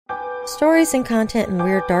Stories and content in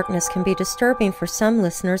Weird Darkness can be disturbing for some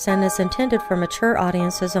listeners and is intended for mature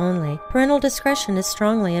audiences only. Parental discretion is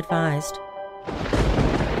strongly advised.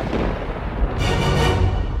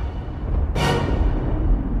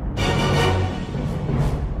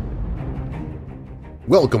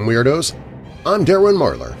 Welcome, Weirdos! I'm Darren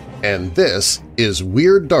Marlar, and this is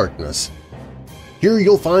Weird Darkness. Here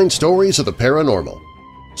you'll find stories of the paranormal,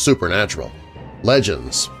 supernatural,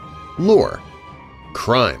 legends, lore,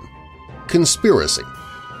 crime, conspiracy,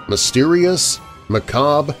 mysterious,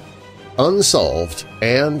 macabre, unsolved,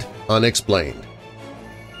 and unexplained.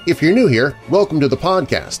 If you're new here, welcome to the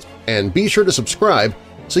podcast, and be sure to subscribe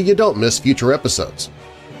so you don't miss future episodes.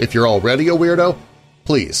 If you're already a weirdo,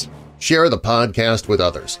 please share the podcast with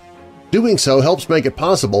others. Doing so helps make it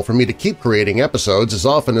possible for me to keep creating episodes as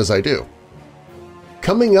often as I do.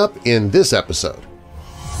 Coming up in this episode,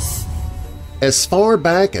 as far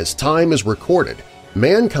back as time is recorded,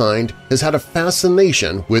 mankind has had a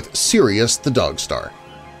fascination with Sirius the Dogstar.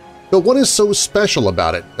 But what is so special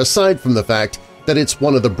about it aside from the fact that it's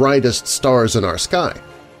one of the brightest stars in our sky?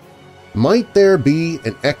 Might there be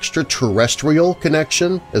an extraterrestrial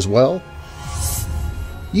connection as well?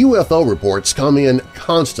 UFO reports come in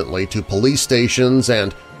constantly to police stations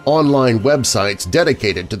and online websites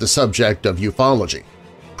dedicated to the subject of ufology,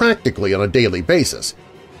 practically on a daily basis,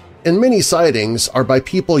 and many sightings are by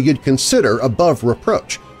people you'd consider above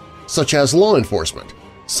reproach, such as law enforcement,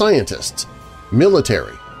 scientists,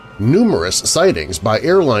 military, numerous sightings by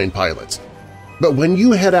airline pilots. But when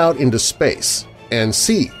you head out into space and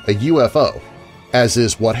see a UFO, as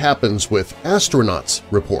is what happens with astronauts'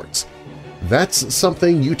 reports, that's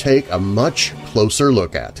something you take a much closer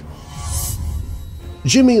look at.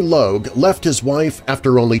 Jimmy Logue left his wife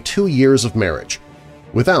after only 2 years of marriage.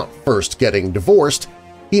 Without first getting divorced,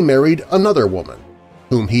 he married another woman,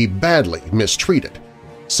 whom he badly mistreated,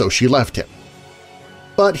 so she left him.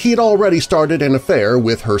 But he'd already started an affair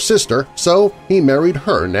with her sister, so he married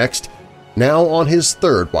her next, now on his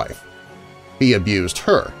third wife. He abused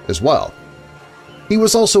her as well. He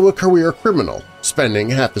was also a career criminal, spending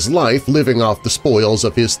half his life living off the spoils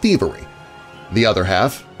of his thievery, the other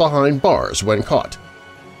half behind bars when caught.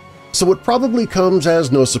 So it probably comes as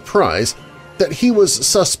no surprise that he was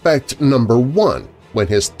suspect number 1 when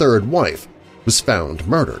his third wife was found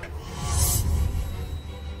murdered.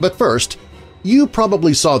 But first, you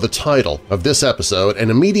probably saw the title of this episode and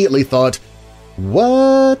immediately thought,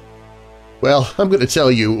 "What?" Well, I'm going to tell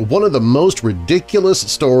you one of the most ridiculous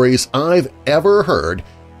stories I've ever heard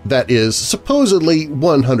that is supposedly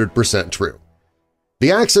 100% true.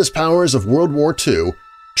 The Axis powers of World War II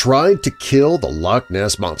tried to kill the Loch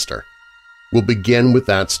Ness Monster. We'll begin with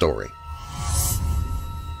that story.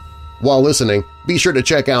 While listening, be sure to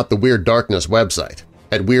check out the Weird Darkness website.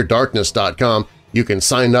 At WeirdDarkness.com, you can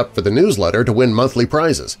sign up for the newsletter to win monthly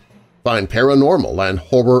prizes, find paranormal and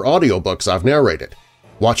horror audiobooks I've narrated,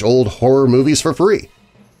 watch old horror movies for free.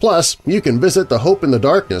 Plus, you can visit the Hope in the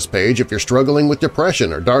Darkness page if you're struggling with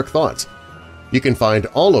depression or dark thoughts. You can find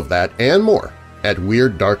all of that and more at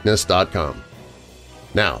WeirdDarkness.com.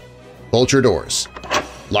 Now, bolt your doors,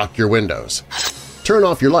 lock your windows, turn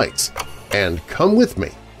off your lights, and come with me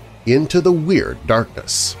into the Weird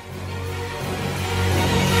Darkness.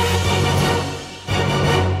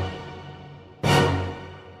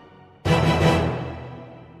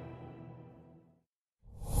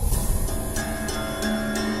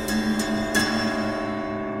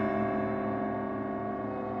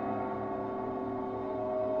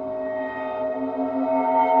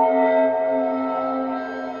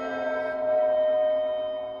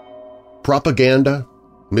 Propaganda,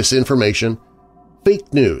 misinformation,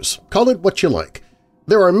 fake news, call it what you like.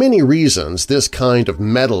 There are many reasons this kind of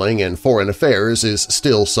meddling in foreign affairs is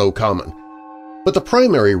still so common. But the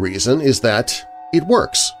primary reason is that it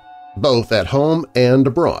works, both at home and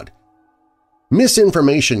abroad.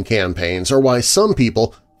 Misinformation campaigns are why some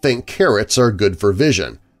people think carrots are good for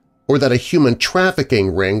vision, or that a human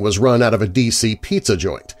trafficking ring was run out of a DC pizza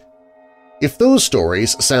joint. If those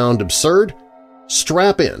stories sound absurd,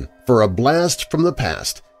 strap in for a blast from the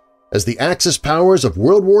past as the Axis powers of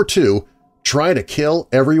World War II try to kill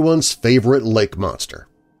everyone's favorite lake monster.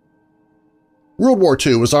 World War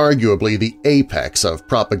II was arguably the apex of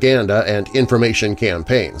propaganda and information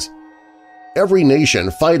campaigns. Every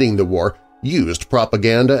nation fighting the war used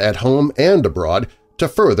propaganda at home and abroad to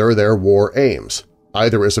further their war aims,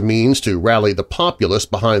 either as a means to rally the populace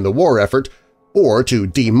behind the war effort or to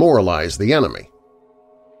demoralize the enemy.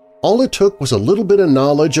 All it took was a little bit of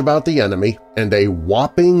knowledge about the enemy and a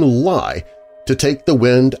whopping lie to take the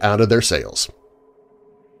wind out of their sails.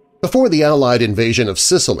 Before the Allied invasion of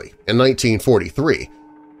Sicily in 1943,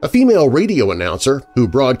 A female radio announcer who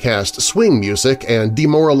broadcast swing music and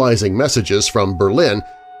demoralizing messages from Berlin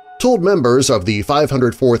told members of the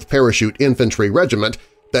 504th Parachute Infantry Regiment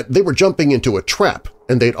that they were jumping into a trap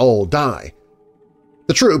and they'd all die.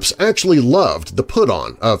 The troops actually loved the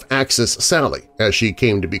put-on of Axis Sally, as she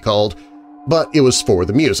came to be called, but it was for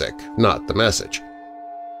the music, not the message.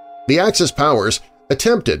 The Axis powers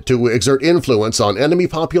attempted to exert influence on enemy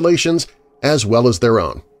populations as well as their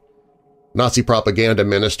own. Nazi propaganda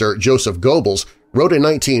minister Joseph Goebbels wrote in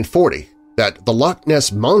 1940 that the Loch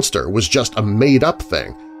Ness Monster was just a made-up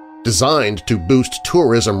thing, designed to boost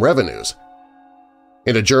tourism revenues.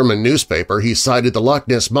 In a German newspaper, he cited the Loch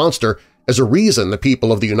Ness Monster as a reason the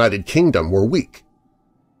people of the United Kingdom were weak.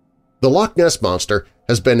 The Loch Ness Monster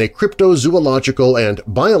has been a cryptozoological and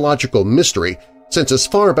biological mystery since as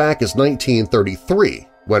far back as 1933,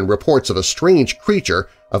 when reports of a strange creature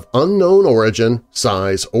of unknown origin,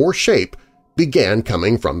 size, or shape began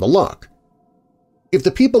coming from the loch. If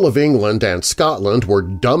the people of England and Scotland were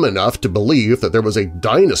dumb enough to believe that there was a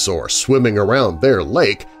dinosaur swimming around their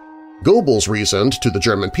lake, Goebbels reasoned to the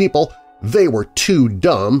German people they were too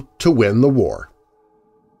dumb to win the war.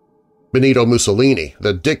 Benito Mussolini,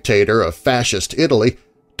 the dictator of fascist Italy,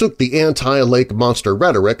 took the anti-lake monster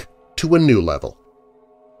rhetoric to a new level.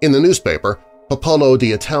 In the newspaper Popolo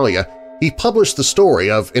d'Italia, he published the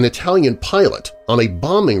story of an Italian pilot on a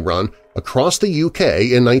bombing run across the UK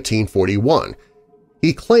in 1941.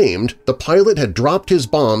 He claimed the pilot had dropped his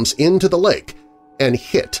bombs into the lake and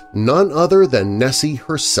hit none other than Nessie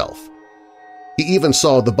herself. He even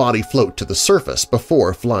saw the body float to the surface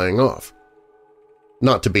before flying off.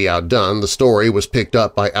 Not to be outdone, the story was picked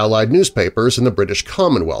up by Allied newspapers in the British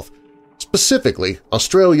Commonwealth, specifically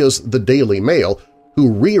Australia's The Daily Mail,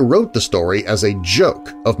 who rewrote the story as a joke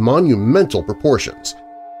of monumental proportions.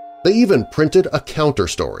 They even printed a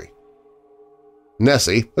counter-story.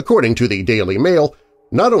 Nessie, according to the Daily Mail,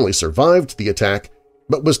 not only survived the attack,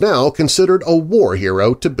 but was now considered a war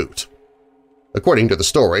hero to boot. According to the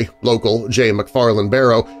story, local J. McFarlane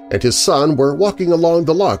Barrow and his son were walking along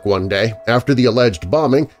the loch one day after the alleged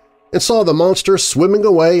bombing and saw the monster swimming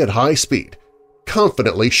away at high speed,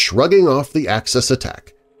 confidently shrugging off the Axis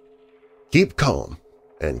attack. Keep calm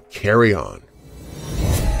and carry on.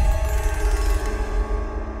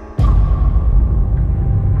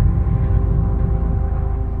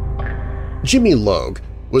 Jimmy Logue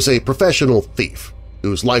was a professional thief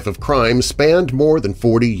whose life of crime spanned more than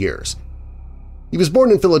 40 years. He was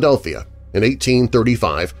born in Philadelphia in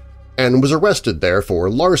 1835 and was arrested there for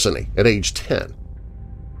larceny at age 10.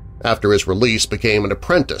 After his release, became an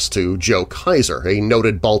apprentice to Joe Kaiser, a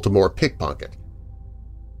noted Baltimore pickpocket.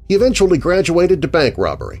 He eventually graduated to bank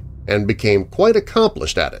robbery and became quite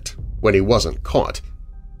accomplished at it when he wasn't caught.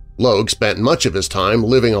 Logue spent much of his time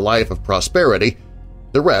living a life of prosperity,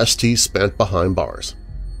 the rest he spent behind bars.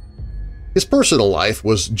 His personal life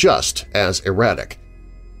was just as erratic.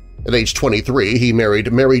 At age 23, he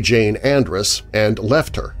married Mary Jane Andress and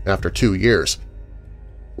left her after 2 years.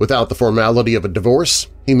 Without the formality of a divorce,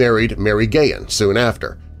 he married Mary Gahan soon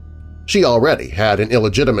after. She already had an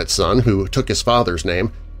illegitimate son who took his father's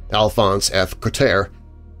name, Alphonse F. Cotter,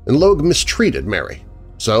 and Logue mistreated Mary,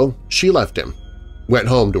 so she left him, went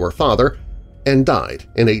home to her father, and died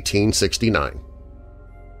in 1869.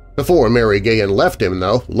 Before Mary Gahan left him,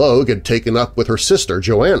 though, Logue had taken up with her sister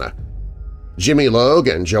Joanna. Jimmy Logue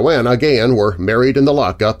and Joanna Gahan were married in the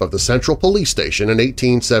lockup of the Central Police Station in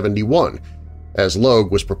 1871, as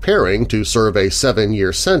Logue was preparing to serve a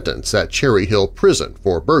 7-year sentence at Cherry Hill Prison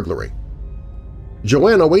for burglary.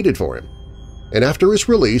 Joanna waited for him, and after his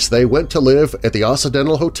release they went to live at the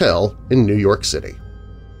Occidental Hotel in New York City.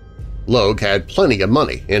 Logue had plenty of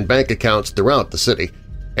money in bank accounts throughout the city,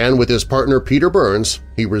 and with his partner Peter Burns,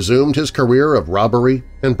 he resumed his career of robbery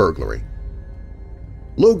and burglary.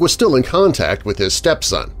 Logue was still in contact with his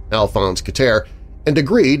stepson, Alphonse Cotter, and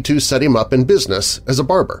agreed to set him up in business as a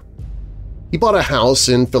barber. He bought a house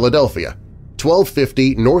in Philadelphia,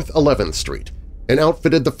 1250 North 11th Street, and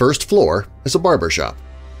outfitted the first floor as a barber shop.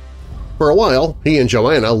 For a while, he and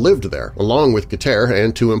Joanna lived there along with Cotter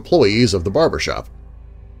and 2 employees of the barbershop.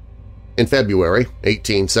 In February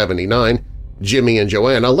 1879, Jimmy and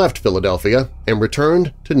Joanna left Philadelphia and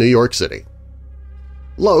returned to New York City.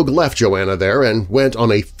 Logue left Joanna there and went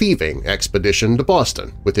on a thieving expedition to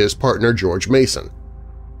Boston with his partner George Mason.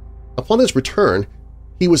 Upon his return,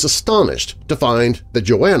 he was astonished to find that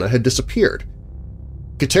Joanna had disappeared.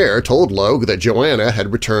 Cotter told Logue that Joanna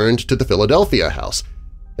had returned to the Philadelphia house,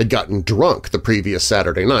 had gotten drunk the previous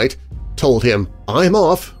Saturday night, told him, "I'm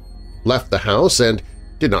off," left the house, and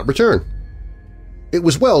did not return. It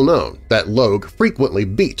was well known that Logue frequently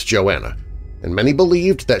beat Joanna, and many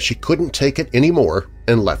believed that she couldn't take it anymore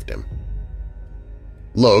and left him.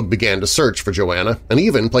 Logue began to search for Joanna and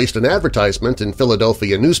even placed an advertisement in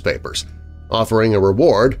Philadelphia newspapers, offering a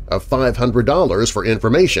reward of $500 for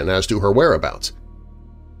information as to her whereabouts.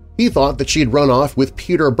 He thought that she'd run off with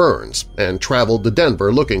Peter Burns and traveled to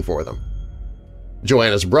Denver looking for them.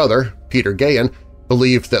 Joanna's brother, Peter Gahan,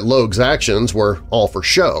 believed that Logue's actions were all for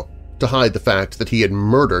show to hide the fact that he had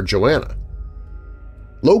murdered Joanna.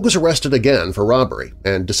 Logue was arrested again for robbery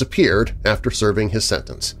and disappeared after serving his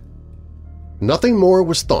sentence. Nothing more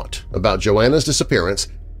was thought about Joanna's disappearance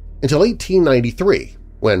until 1893,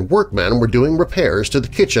 when workmen were doing repairs to the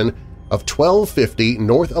kitchen of 1250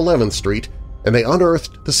 North 11th Street and they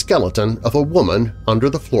unearthed the skeleton of a woman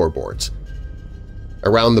under the floorboards.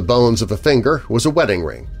 Around the bones of a finger was a wedding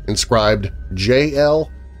ring inscribed JL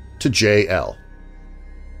to JL.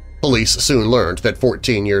 Police soon learned that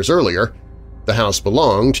 14 years earlier, the house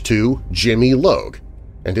belonged to Jimmy Logue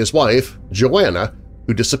and his wife, Joanna,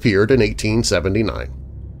 who disappeared in 1879.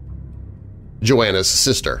 Joanna's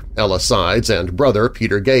sister, Ella Sides, and brother,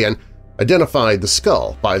 Peter Gahan, identified the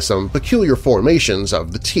skull by some peculiar formations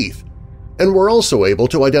of the teeth and were also able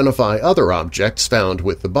to identify other objects found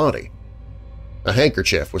with the body. A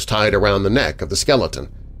handkerchief was tied around the neck of the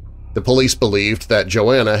skeleton. The police believed that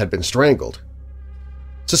Joanna had been strangled.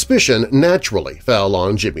 Suspicion naturally fell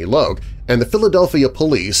on Jimmy Logue, and the Philadelphia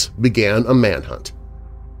police began a manhunt.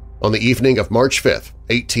 On the evening of March 5,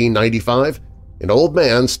 1895, an old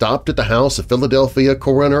man stopped at the house of Philadelphia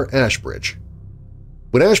coroner Ashbridge.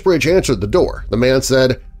 When Ashbridge answered the door, the man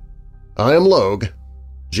said, "I am Logue,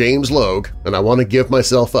 James Logue, and I want to give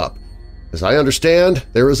myself up. As I understand,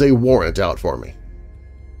 there is a warrant out for me."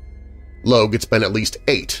 Logue had spent at least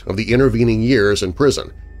 8 of the intervening years in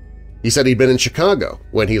prison. He said he'd been in Chicago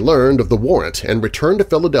when he learned of the warrant and returned to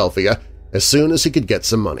Philadelphia as soon as he could get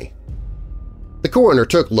some money. The coroner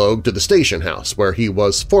took Logue to the station house where he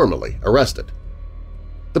was formally arrested.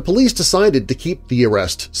 The police decided to keep the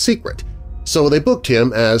arrest secret, so they booked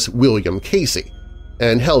him as William Casey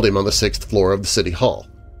and held him on the 6th floor of the City Hall.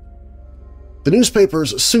 The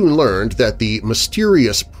newspapers soon learned that the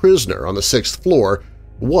mysterious prisoner on the 6th floor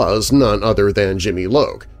was none other than Jimmy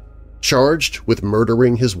Logue, charged with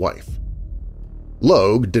murdering his wife.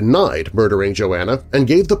 Logue denied murdering Joanna and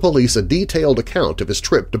gave the police a detailed account of his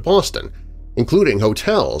trip to Boston, including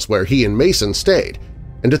hotels where he and Mason stayed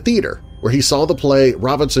and a theater where he saw the play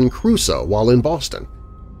Robinson Crusoe while in Boston.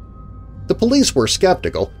 The police were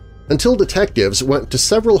skeptical until detectives went to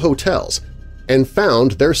several hotels and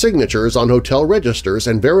found their signatures on hotel registers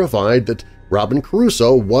and verified that Robinson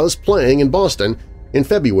Crusoe was playing in Boston in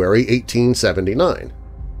February 1879.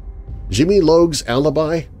 Jimmy Logue's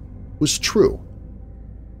alibi was true.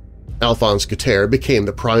 Alphonse Guterre became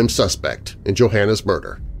the prime suspect in Joanna's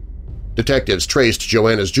murder. Detectives traced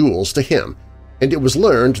Joanna's jewels to him, and it was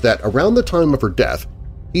learned that around the time of her death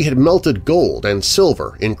he had melted gold and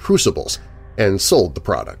silver in crucibles and sold the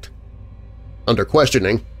product. Under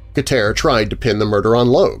questioning, Guterre tried to pin the murder on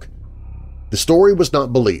Logue. The story was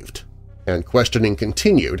not believed, and questioning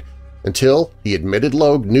continued until he admitted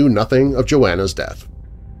Logue knew nothing of Joanna's death.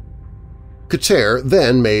 Guterre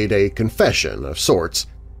then made a confession of sorts.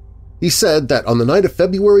 He said that on the night of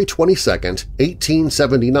February 22,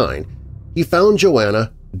 1879, he found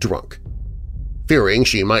Joanna drunk. Fearing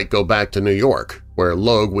she might go back to New York, where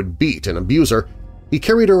Logue would beat and abuse her, he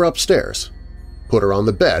carried her upstairs, put her on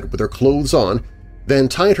the bed with her clothes on, then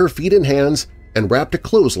tied her feet and hands and wrapped a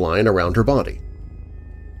clothesline around her body.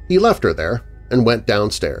 He left her there and went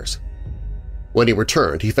downstairs. When he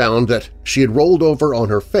returned, he found that she had rolled over on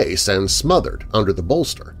her face and smothered under the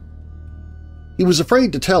bolster. He was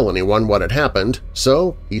afraid to tell anyone what had happened,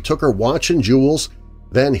 so he took her watch and jewels,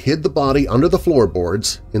 then hid the body under the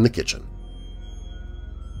floorboards in the kitchen.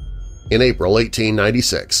 In April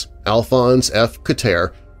 1896, Alphonse F.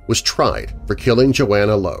 Guterre was tried for killing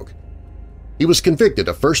Joanna Logue. He was convicted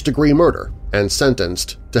of first-degree murder and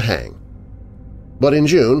sentenced to hang. But in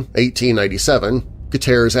June 1897,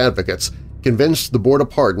 Guterre's advocates convinced the Board of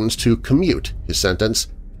Pardons to commute his sentence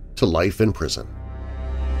to life in prison.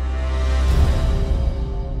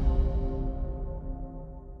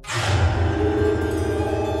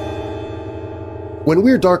 When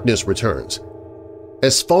Weird Darkness returns,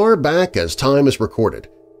 as far back as time is recorded,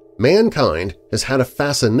 mankind has had a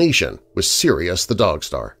fascination with Sirius the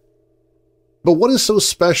Dogstar. But what is so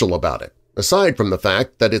special about it, aside from the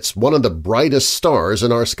fact that it's one of the brightest stars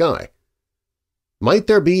in our sky? Might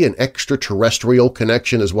there be an extraterrestrial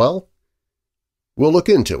connection as well? We'll look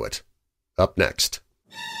into it up next.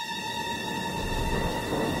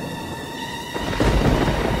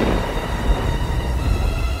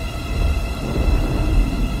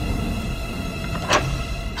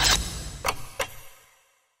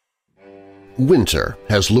 Winter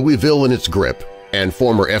has Louisville in its grip, and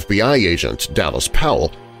former FBI agent Dallas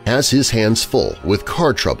Powell has his hands full with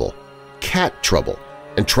car trouble, cat trouble,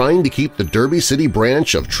 and trying to keep the Derby City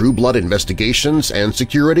branch of True Blood Investigations and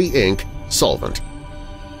Security, Inc. solvent.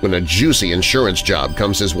 When a juicy insurance job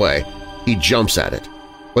comes his way, he jumps at it,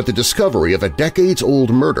 but the discovery of a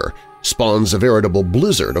decades-old murder spawns a veritable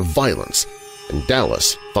blizzard of violence, and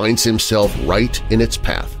Dallas finds himself right in its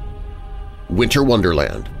path. Winter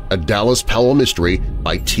Wonderland, a Dallas Powell mystery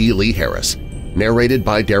by T. Lee Harris, narrated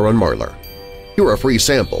by Darren Marlar. Hear a free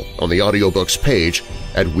sample on the audiobooks page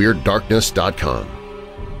at WeirdDarkness.com.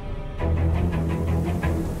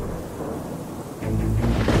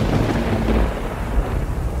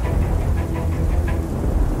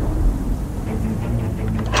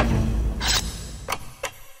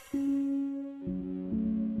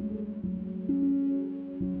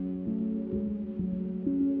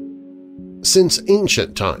 Since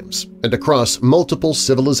ancient times and across multiple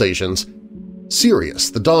civilizations, Sirius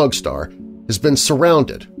the Dogstar has been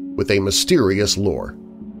surrounded with a mysterious lore.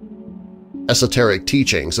 Esoteric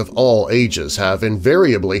teachings of all ages have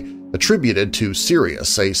invariably attributed to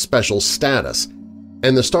Sirius a special status,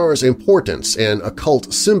 and the star's importance in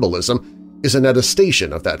occult symbolism is an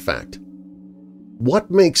attestation of that fact.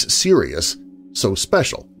 What makes Sirius so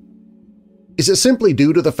special? Is it simply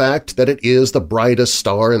due to the fact that it is the brightest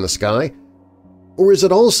star in the sky? Or is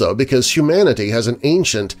it also because humanity has an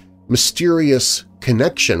ancient, mysterious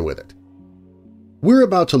connection with it? We're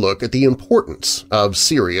about to look at the importance of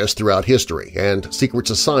Sirius throughout history and secret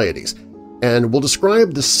societies, and we'll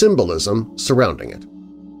describe the symbolism surrounding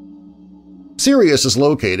it. Sirius is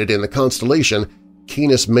located in the constellation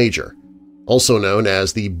Canis Major, also known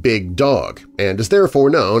as the Big Dog, and is therefore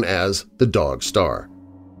known as the Dog Star.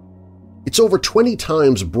 It's over 20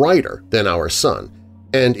 times brighter than our Sun,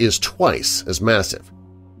 and is twice as massive.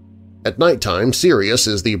 At nighttime, Sirius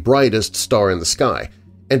is the brightest star in the sky,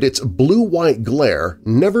 and its blue-white glare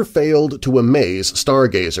never failed to amaze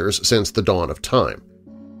stargazers since the dawn of time.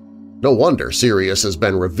 No wonder Sirius has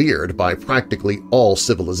been revered by practically all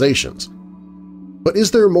civilizations. But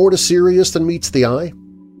is there more to Sirius than meets the eye?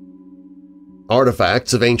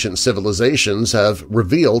 Artifacts of ancient civilizations have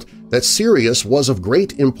revealed that Sirius was of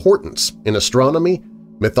great importance in astronomy,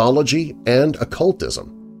 mythology, and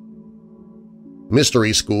occultism.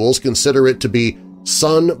 Mystery schools consider it to be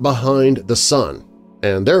sun behind the sun,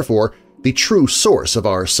 and therefore the true source of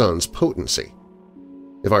our sun's potency.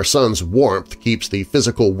 If our sun's warmth keeps the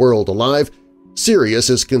physical world alive,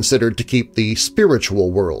 Sirius is considered to keep the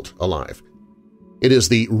spiritual world alive. It is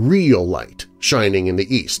the real light shining in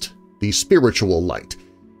the east, the spiritual light,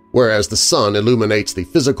 whereas the sun illuminates the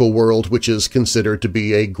physical world, which is considered to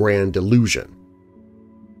be a grand illusion.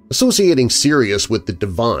 Associating Sirius with the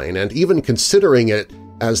divine and even considering it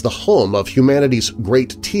as the home of humanity's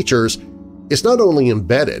great teachers is not only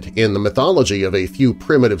embedded in the mythology of a few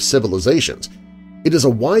primitive civilizations, it is a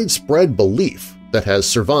widespread belief that has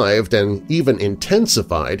survived and even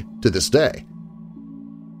intensified to this day.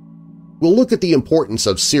 We'll look at the importance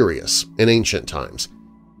of Sirius in ancient times,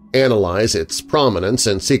 analyze its prominence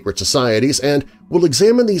in secret societies, and we'll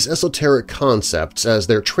examine these esoteric concepts as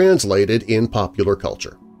they're translated in popular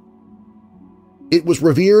culture. It was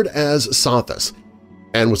revered as Sothis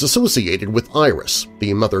and was associated with Iris,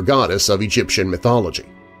 the mother goddess of Egyptian mythology.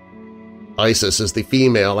 Isis is the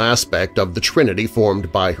female aspect of the trinity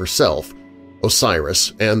formed by herself,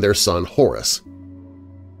 Osiris, and their son Horus.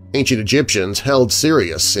 Ancient Egyptians held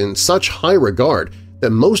Sirius in such high regard that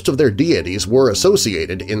most of their deities were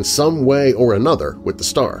associated in some way or another with the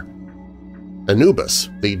star. Anubis,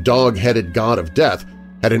 the dog-headed god of death,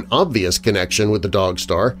 had an obvious connection with the dog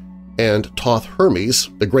star, and Thoth Hermes,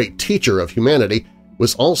 the great teacher of humanity,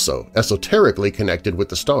 was also esoterically connected with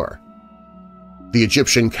the star. The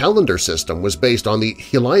Egyptian calendar system was based on the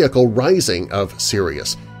heliacal rising of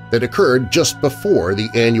Sirius that occurred just before the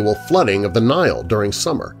annual flooding of the Nile during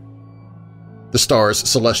summer. The star's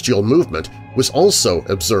celestial movement was also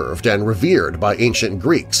observed and revered by ancient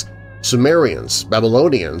Greeks, Sumerians,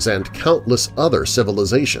 Babylonians, and countless other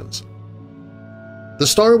civilizations. The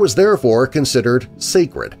star was therefore considered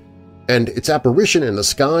sacred, and its apparition in the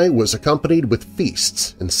sky was accompanied with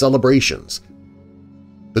feasts and celebrations.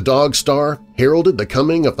 The Dog Star heralded the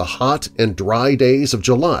coming of the hot and dry days of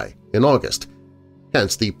July and August,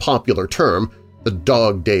 hence the popular term, the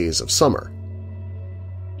dog days of summer.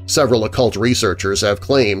 Several occult researchers have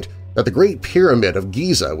claimed that the Great Pyramid of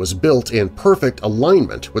Giza was built in perfect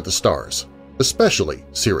alignment with the stars, especially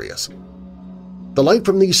Sirius. The light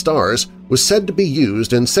from these stars was said to be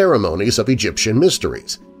used in ceremonies of Egyptian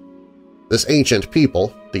mysteries. This ancient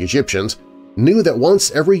people, the Egyptians, knew that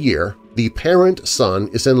once every year the parent sun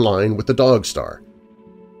is in line with the Dogstar.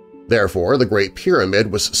 Therefore, the Great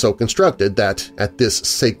Pyramid was so constructed that, at this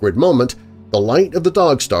sacred moment, the light of the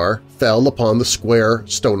Dogstar fell upon the square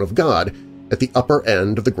Stone of God at the upper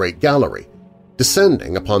end of the Great Gallery,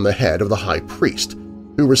 descending upon the head of the High Priest,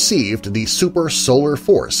 who received the super-solar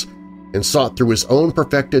force and sought through his own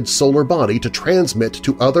perfected solar body to transmit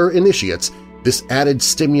to other initiates this added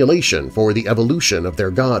stimulation for the evolution of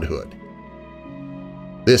their godhood.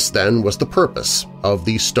 This, then, was the purpose of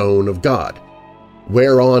the Stone of God,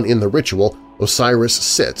 whereon in the ritual Osiris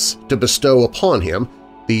sits to bestow upon him,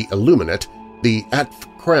 the illuminate, the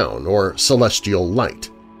Atf crown or celestial light.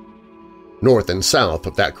 North and south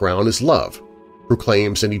of that crown is Love,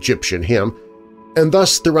 proclaims an Egyptian hymn, and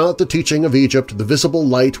thus throughout the teaching of Egypt the visible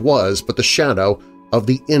light was but the shadow of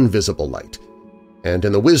the invisible light, and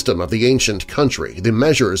in the wisdom of the ancient country the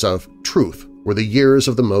measures of truth were the years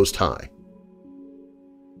of the Most High.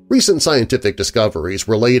 Recent scientific discoveries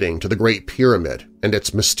relating to the Great Pyramid and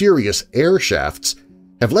its mysterious air shafts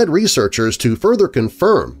have led researchers to further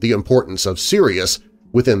confirm the importance of Sirius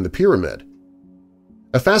within the pyramid.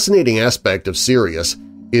 A fascinating aspect of Sirius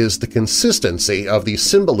is the consistency of the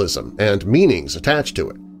symbolism and meanings attached to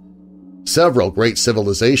it. Several great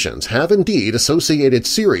civilizations have indeed associated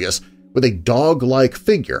Sirius with a dog-like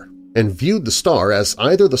figure and viewed the star as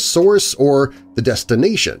either the source or the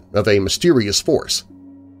destination of a mysterious force.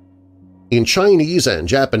 In Chinese and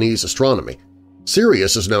Japanese astronomy,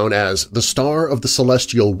 Sirius is known as the Star of the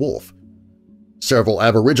Celestial Wolf. Several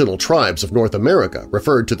aboriginal tribes of North America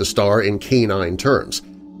referred to the star in canine terms.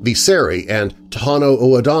 The Seri and Tohono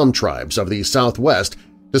O'odham tribes of the Southwest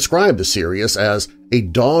describe the Sirius as a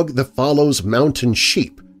dog that follows mountain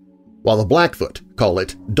sheep, while the Blackfoot call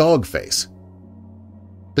it Dogface.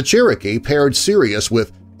 The Cherokee paired Sirius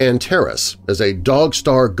with Antares as a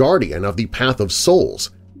Dogstar guardian of the Path of Souls.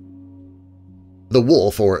 The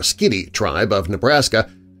Wolf or Skiddy tribe of Nebraska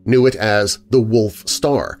knew it as the Wolf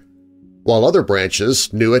Star, while other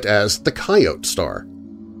branches knew it as the Coyote Star.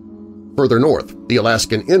 Further north, the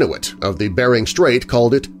Alaskan Inuit of the Bering Strait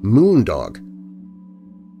called it Moondog.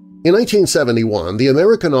 In 1971, the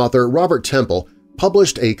American author Robert Temple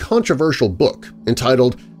published a controversial book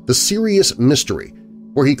entitled The Serious Mystery,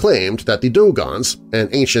 where he claimed that the Dogons, an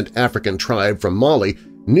ancient African tribe from Mali,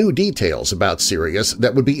 knew details about Sirius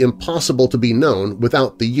that would be impossible to be known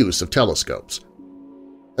without the use of telescopes.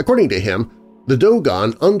 According to him, the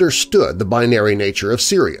Dogon understood the binary nature of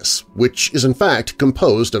Sirius, which is in fact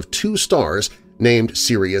composed of two stars named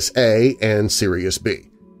Sirius A and Sirius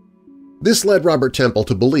B. This led Robert Temple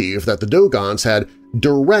to believe that the Dogons had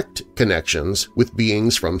direct connections with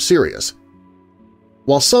beings from Sirius.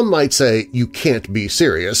 While some might say you can't be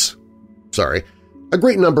Sirius, a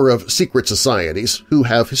great number of secret societies who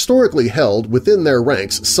have historically held within their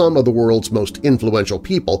ranks some of the world's most influential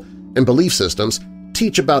people and belief systems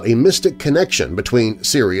teach about a mystic connection between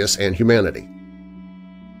Sirius and humanity.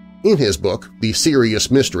 In his book, The Serious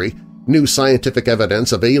Mystery, New Scientific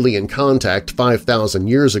Evidence of Alien Contact 5,000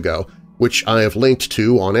 Years Ago, which I have linked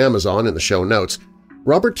to on Amazon in the show notes,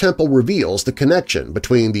 Robert Temple reveals the connection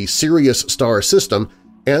between the Sirius star system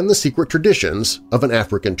and the secret traditions of an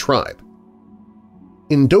African tribe.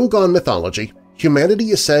 In Dogon mythology,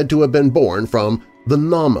 humanity is said to have been born from the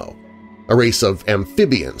Namo, a race of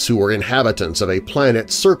amphibians who were inhabitants of a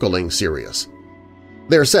planet circling Sirius.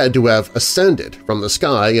 They are said to have ascended from the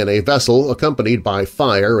sky in a vessel accompanied by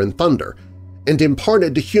fire and thunder and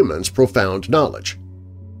imparted to humans profound knowledge.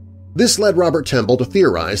 This led Robert Temple to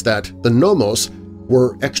theorize that the Nomos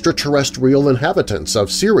were extraterrestrial inhabitants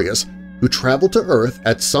of Sirius who traveled to Earth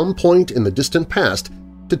at some point in the distant past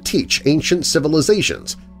to teach ancient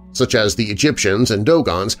civilizations, such as the Egyptians and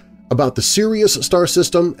Dogons, about the Sirius star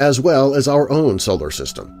system as well as our own solar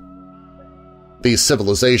system. These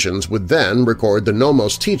civilizations would then record the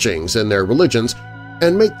Nomos teachings in their religions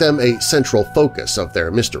and make them a central focus of their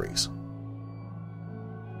mysteries.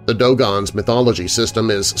 The Dogons' mythology system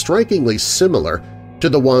is strikingly similar to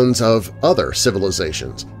the ones of other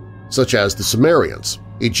civilizations, such as the Sumerians,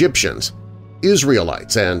 Egyptians,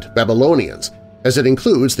 Israelites, and Babylonians, as it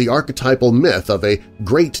includes the archetypal myth of a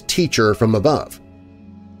great teacher from above.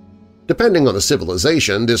 Depending on the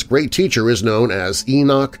civilization, this great teacher is known as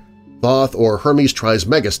Enoch, Thoth, or Hermes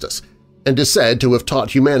Trismegistus, and is said to have taught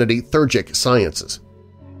humanity theurgic sciences.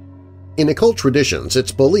 In occult traditions,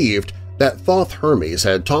 it's believed that Thoth Hermes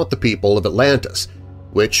had taught the people of Atlantis,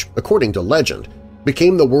 which, according to legend,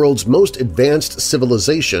 became the world's most advanced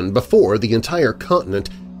civilization before the entire continent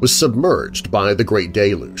was submerged by the Great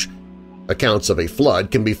Deluge. Accounts of a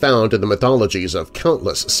flood can be found in the mythologies of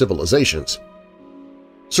countless civilizations.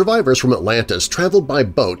 Survivors from Atlantis traveled by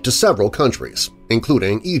boat to several countries,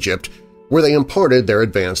 including Egypt, where they imparted their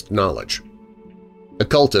advanced knowledge.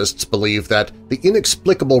 Occultists believe that the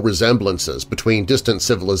inexplicable resemblances between distant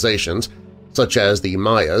civilizations, such as the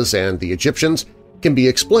Mayas and the Egyptians, can be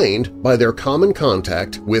explained by their common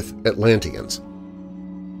contact with Atlanteans.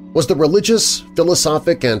 Was the religious,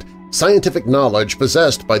 philosophic, and scientific knowledge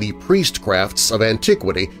possessed by the priestcrafts of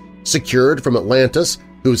antiquity secured from Atlantis,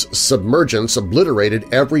 whose submergence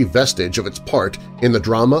obliterated every vestige of its part in the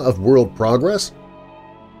drama of world progress?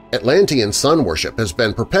 Atlantean sun worship has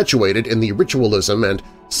been perpetuated in the ritualism and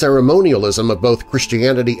ceremonialism of both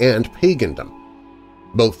Christianity and pagandom.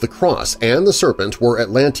 Both the cross and the serpent were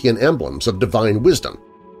Atlantean emblems of divine wisdom.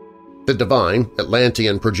 The divine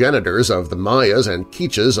Atlantean progenitors of the Mayas and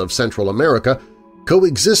Quiches of Central America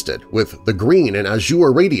coexisted with the green and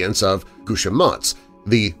azure radiance of Cuauhtémoc,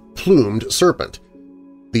 the plumed serpent.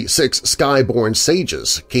 The 6 sky-born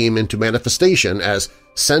sages came into manifestation as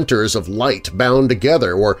centers of light bound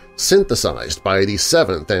together or synthesized by the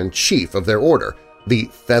 7th and chief of their order, the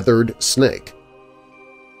feathered snake.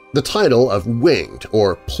 The title of winged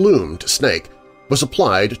or plumed snake was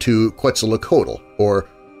applied to Quetzalcoatl or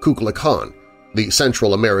Kukulkan, the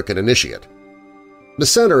Central American initiate. The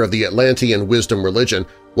center of the Atlantean wisdom religion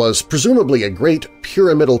was presumably a great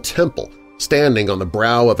pyramidal temple standing on the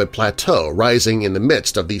brow of a plateau rising in the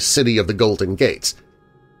midst of the City of the Golden Gates.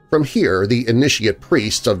 From here, the initiate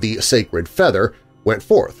priests of the sacred feather went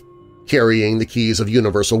forth, carrying the keys of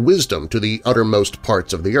universal wisdom to the uttermost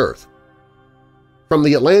parts of the earth. From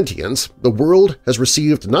the Atlanteans, the world has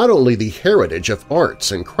received not only the heritage of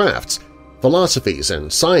arts and crafts, philosophies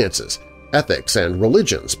and sciences, ethics and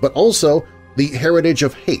religions, but also the heritage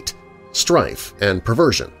of hate, strife, and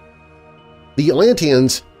perversion. The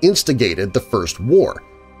Atlanteans instigated the First War,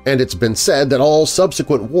 and it's been said that all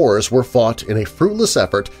subsequent wars were fought in a fruitless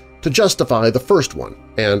effort to justify the first one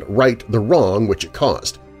and right the wrong which it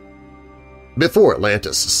caused. Before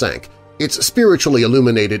Atlantis sank, its spiritually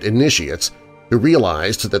illuminated initiates, who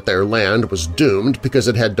realized that their land was doomed because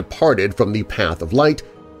it had departed from the path of light,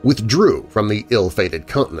 withdrew from the ill-fated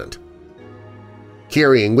continent.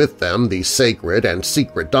 Carrying with them the sacred and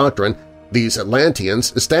secret doctrine, these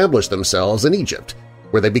Atlanteans established themselves in Egypt,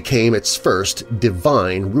 where they became its first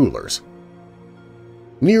divine rulers.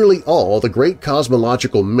 Nearly all the great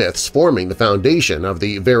cosmological myths forming the foundation of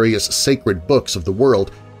the various sacred books of the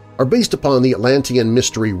world are based upon the Atlantean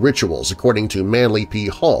mystery rituals according to Manly P.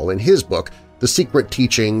 Hall in his book The Secret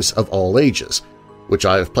Teachings of All Ages, which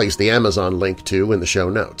I have placed the Amazon link to in the show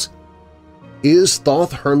notes. Is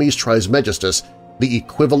Thoth Hermes Trismegistus the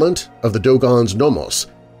equivalent of the Dogons Nomos,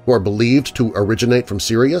 who are believed to originate from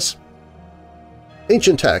Sirius?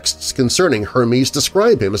 Ancient texts concerning Hermes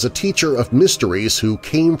describe him as a teacher of mysteries who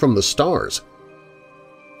came from the stars.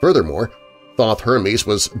 Furthermore, Thoth Hermes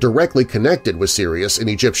was directly connected with Sirius in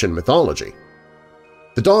Egyptian mythology.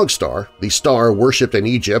 The Dogstar, the star worshipped in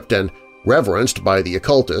Egypt and reverenced by the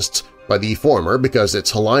occultists, by the former because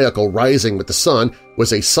its heliacal rising with the sun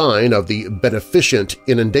was a sign of the beneficent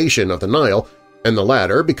inundation of the Nile, and the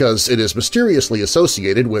latter because it is mysteriously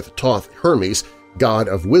associated with Thoth Hermes, god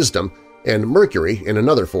of wisdom, and Mercury in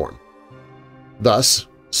another form. Thus,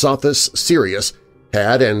 Sothis Sirius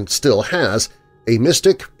had and still has a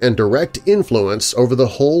mystic and direct influence over the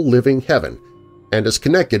whole living heaven and is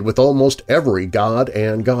connected with almost every god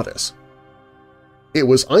and goddess. It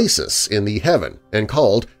was Isis in the heaven and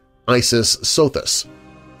called Isis Sothis,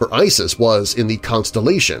 for Isis was in the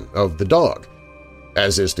constellation of the dog,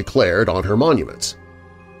 as is declared on her monuments.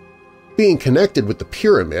 Being connected with the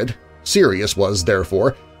pyramid, Sirius was,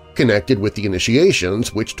 therefore, connected with the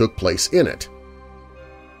initiations which took place in it.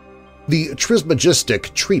 The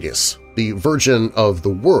Trismegistic treatise, the Virgin of the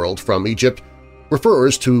World from Egypt,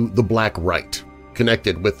 refers to the Black Rite,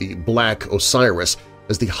 connected with the Black Osiris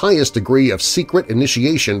as the highest degree of secret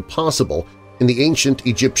initiation possible in the ancient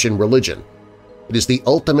Egyptian religion. It is the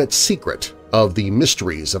ultimate secret of the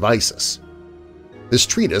mysteries of Isis. This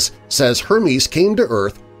treatise says Hermes came to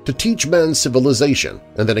Earth to teach men civilization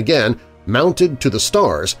and then again mounted to the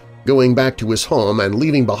stars, going back to his home and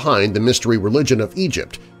leaving behind the mystery religion of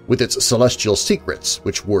Egypt with its celestial secrets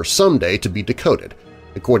which were someday to be decoded,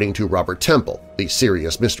 according to Robert Temple, The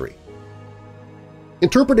Serious Mystery.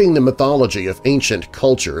 Interpreting the mythology of ancient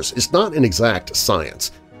cultures is not an exact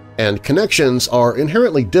science, and connections are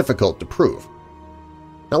inherently difficult to prove.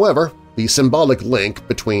 However, the symbolic link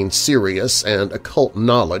between Sirius and occult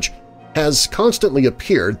knowledge has constantly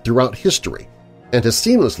appeared throughout history and has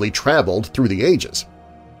seamlessly traveled through the ages.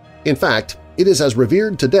 In fact, it is as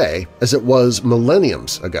revered today as it was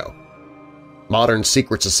millenniums ago. Modern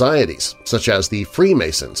secret societies, such as the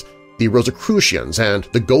Freemasons, the Rosicrucians, and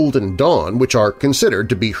the Golden Dawn, which are considered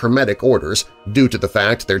to be Hermetic orders due to the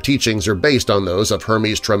fact their teachings are based on those of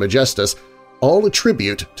Hermes Trismegistus, all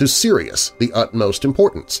attribute to Sirius the utmost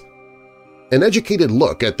importance. An educated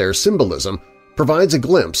look at their symbolism provides a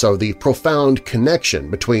glimpse of the profound connection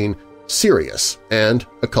between Sirius and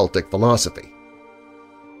occultic philosophy.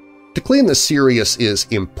 To claim that Sirius is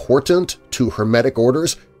important to Hermetic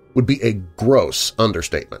orders would be a gross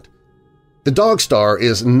understatement. The Dogstar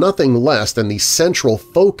is nothing less than the central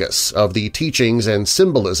focus of the teachings and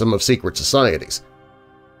symbolism of secret societies.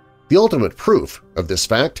 The ultimate proof of this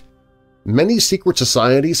fact: many secret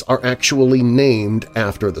societies are actually named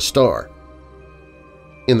after the star.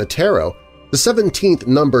 In the tarot, the 17th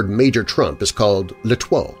numbered major trump is called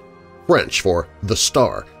L'Étoile, French for the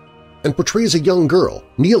star, and portrays a young girl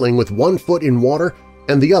kneeling with one foot in water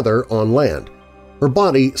and the other on land, her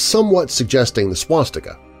body somewhat suggesting the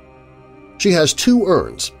swastika. She has two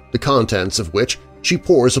urns, the contents of which she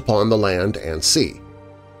pours upon the land and sea.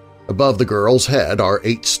 Above the girl's head are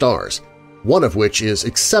 8 stars, one of which is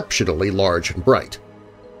exceptionally large and bright.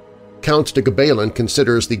 Count de Gabelin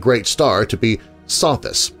considers the great star to be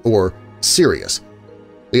Sothis, or Sirius.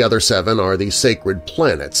 The other 7 are the sacred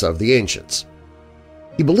planets of the ancients.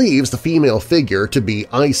 He believes the female figure to be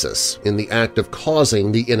Isis in the act of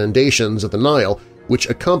causing the inundations of the Nile which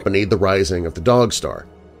accompanied the rising of the Dogstar.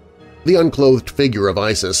 The unclothed figure of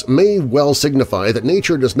Isis may well signify that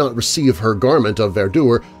nature does not receive her garment of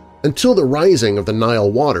verdure until the rising of the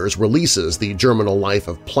Nile waters releases the germinal life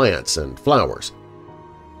of plants and flowers.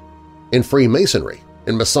 In Freemasonry,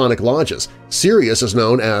 in Masonic lodges, Sirius is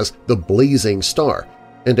known as the Blazing Star,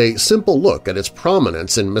 and a simple look at its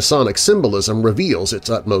prominence in Masonic symbolism reveals its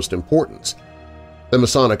utmost importance. The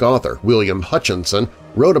Masonic author William Hutchinson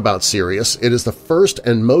wrote about Sirius, "It is the first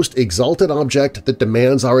and most exalted object that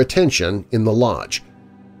demands our attention in the lodge.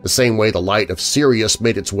 The same way the light of Sirius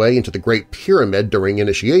made its way into the Great Pyramid during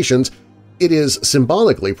initiations, it is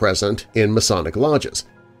symbolically present in Masonic lodges.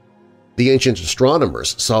 The ancient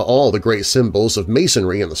astronomers saw all the great symbols of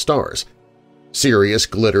Masonry in the stars. Sirius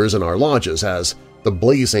glitters in our lodges as the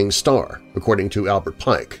blazing star, according to Albert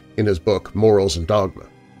Pike in his book Morals and Dogma.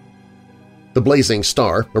 The blazing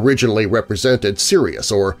star originally represented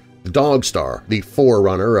Sirius, or the Dogstar, the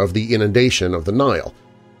forerunner of the inundation of the Nile,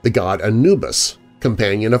 the god Anubis,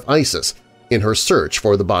 companion of Isis, in her search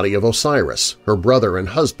for the body of Osiris, her brother and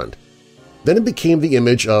husband. Then it became the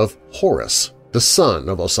image of Horus, the son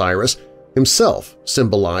of Osiris, himself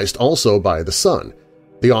symbolized also by the sun,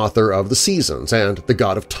 the author of the seasons and the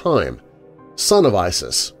god of time, son of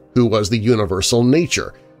Isis, who was the universal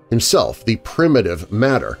nature, himself the primitive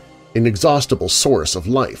matter, inexhaustible source of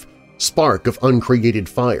life, spark of uncreated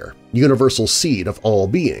fire, universal seed of all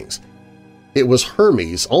beings. It was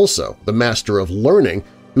Hermes also, the master of learning,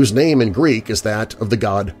 whose name in Greek is that of the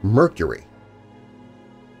god Mercury.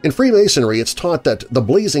 In Freemasonry, it's taught that the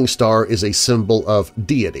blazing star is a symbol of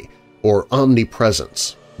deity, or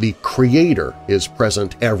omnipresence. The Creator is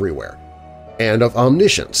present everywhere, and of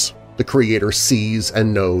omniscience. The Creator sees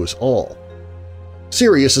and knows all.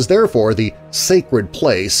 Sirius is therefore the sacred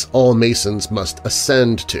place all Masons must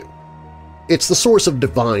ascend to. It's the source of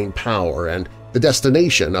divine power and the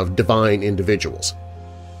destination of divine individuals.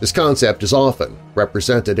 This concept is often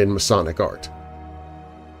represented in Masonic art.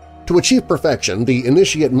 To achieve perfection, the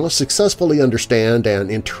initiate must successfully understand and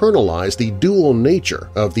internalize the dual nature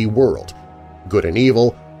of the world, good and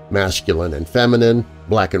evil, masculine and feminine,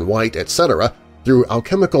 black and white, etc., through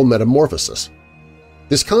alchemical metamorphosis.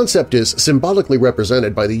 This concept is symbolically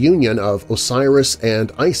represented by the union of Osiris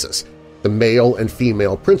and Isis, the male and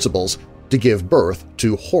female principles, to give birth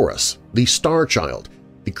to Horus, the star child,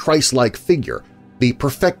 the Christ-like figure, the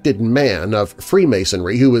perfected man of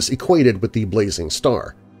Freemasonry who is equated with the blazing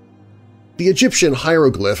star. The Egyptian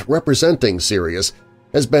hieroglyph representing Sirius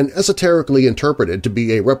has been esoterically interpreted to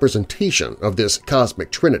be a representation of this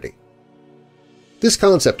cosmic trinity. This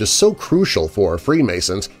concept is so crucial for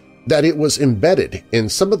Freemasons that it was embedded in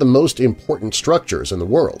some of the most important structures in the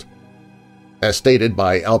world. As stated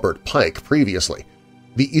by Albert Pike previously,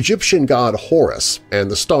 the Egyptian god Horus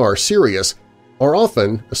and the star Sirius are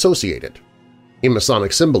often associated. In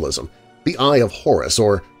Masonic symbolism, the Eye of Horus,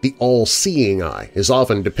 or the all-seeing eye, is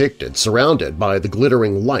often depicted surrounded by the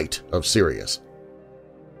glittering light of Sirius.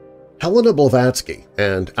 Helena Blavatsky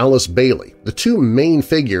and Alice Bailey, the two main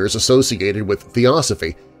figures associated with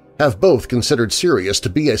Theosophy, have both considered Sirius to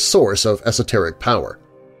be a source of esoteric power.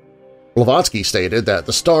 Blavatsky stated that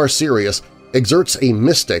the star Sirius exerts a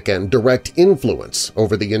mystic and direct influence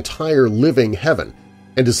over the entire living heaven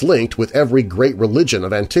and is linked with every great religion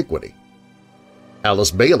of antiquity.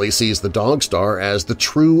 Alice Bailey sees the Dogstar as the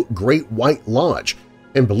true Great White Lodge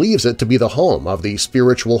and believes it to be the home of the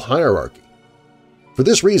spiritual hierarchy. For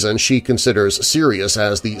this reason, she considers Sirius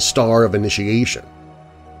as the Star of Initiation.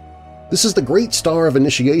 This is the Great Star of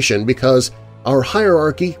Initiation because our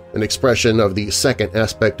hierarchy, an expression of the second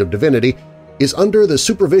aspect of divinity, is under the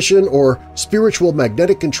supervision or spiritual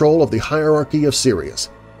magnetic control of the hierarchy of Sirius.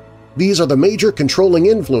 These are the major controlling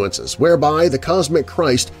influences whereby the cosmic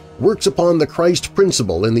Christ works upon the Christ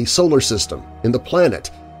principle in the solar system, in the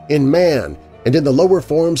planet, in man, and in the lower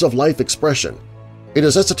forms of life expression. It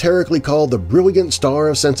is esoterically called the brilliant star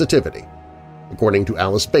of sensitivity, according to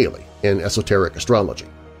Alice Bailey in Esoteric Astrology.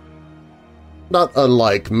 Not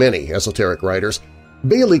unlike many esoteric writers,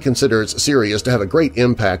 Bailey considers Sirius to have a great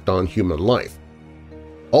impact on human life.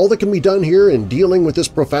 All that can be done here in dealing with this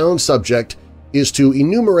profound subject is to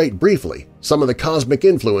enumerate briefly some of the cosmic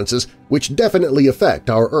influences which definitely affect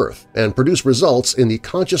our Earth and produce results in the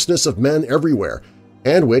consciousness of men everywhere,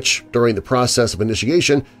 and which, during the process of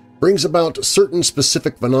initiation, brings about certain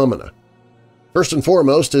specific phenomena. First and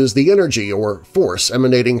foremost is the energy or force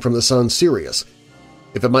emanating from the sun Sirius.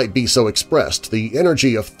 If it might be so expressed, the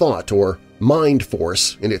energy of thought or mind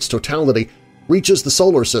force in its totality reaches the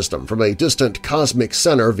solar system from a distant cosmic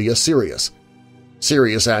center via Sirius.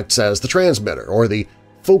 Sirius acts as the transmitter or the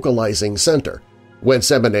focalizing center,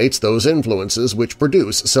 whence emanates those influences which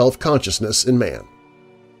produce self-consciousness in man.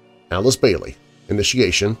 Alice Bailey,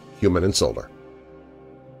 Initiation, Human and Solar.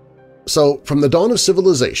 So, from the dawn of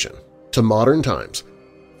civilization to modern times,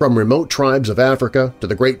 from remote tribes of Africa to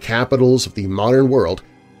the great capitals of the modern world,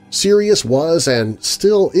 Sirius was and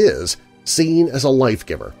still is seen as a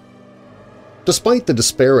life-giver. Despite the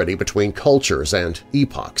disparity between cultures and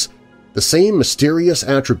epochs, the same mysterious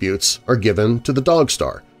attributes are given to the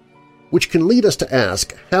Dogstar, which can lead us to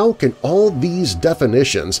ask how can all these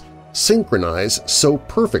definitions synchronize so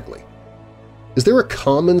perfectly? Is there a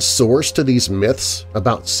common source to these myths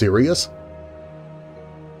about Sirius?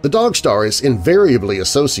 The Dogstar is invariably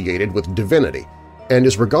associated with divinity and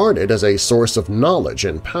is regarded as a source of knowledge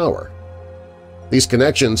and power. These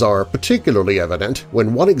connections are particularly evident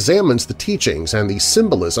when one examines the teachings and the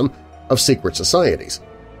symbolism of secret societies,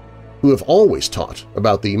 who have always taught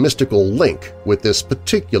about the mystical link with this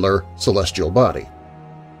particular celestial body.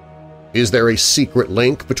 Is there a secret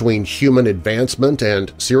link between human advancement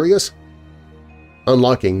and Sirius?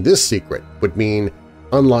 Unlocking this secret would mean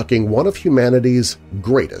unlocking one of humanity's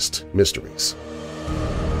greatest mysteries.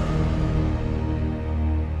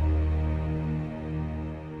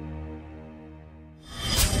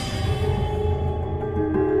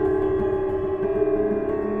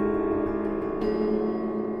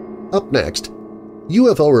 Up next,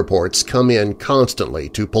 UFO reports come in constantly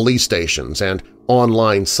to police stations and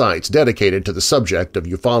online sites dedicated to the subject of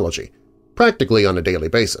ufology, practically on a daily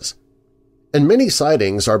basis. And many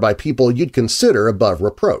sightings are by people you'd consider above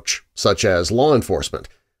reproach, such as law enforcement,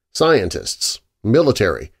 scientists,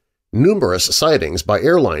 military, numerous sightings by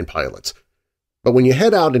airline pilots. But when you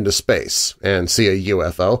head out into space and see a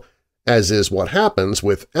UFO, as is what happens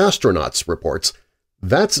with astronauts' reports,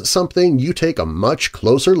 that's something you take a much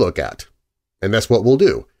closer look at. And that's what we'll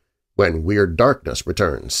do when Weird Darkness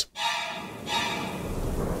returns.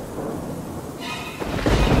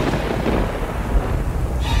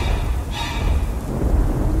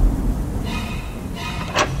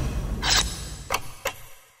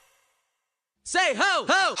 Say ho,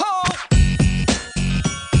 ho, ho!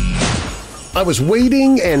 I was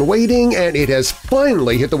waiting, and it has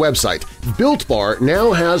finally hit the website. Built Bar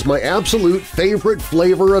now has my absolute favorite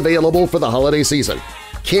flavor available for the holiday season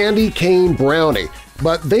 – Candy Cane Brownie,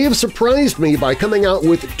 but they have surprised me by coming out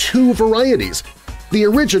with two varieties. The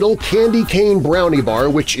original Candy Cane Brownie Bar,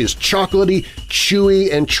 which is chocolatey,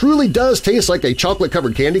 chewy, and truly does taste like a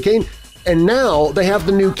chocolate-covered candy cane, and now they have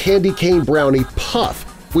the new Candy Cane Brownie Puff,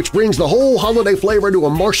 which brings the whole holiday flavor to a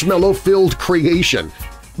marshmallow-filled creation.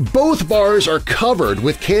 Both bars are covered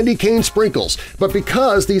with candy cane sprinkles, but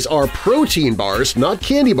because these are protein bars, not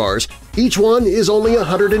candy bars, each one is only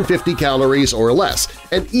 150 calories or less,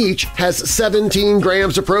 and each has 17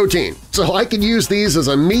 grams of protein. So I can use these as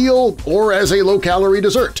a meal or as a low-calorie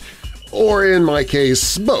dessert. Or in my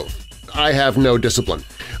case, both. I have no discipline.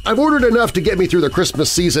 I've ordered enough to get me through the Christmas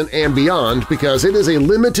season and beyond because it is a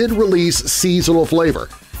limited-release seasonal flavor.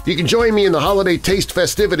 You can join me in the holiday taste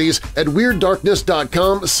festivities at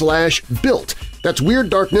WeirdDarkness.com/built. That's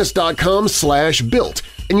WeirdDarkness.com/built.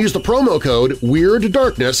 And use the promo code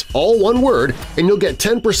WeirdDarkness, all one word, and you'll get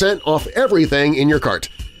 10% off everything in your cart.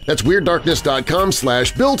 That's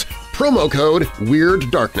WeirdDarkness.com/built, promo code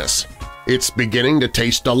WeirdDarkness. It's beginning to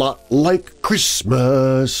taste a lot like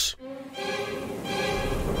Christmas.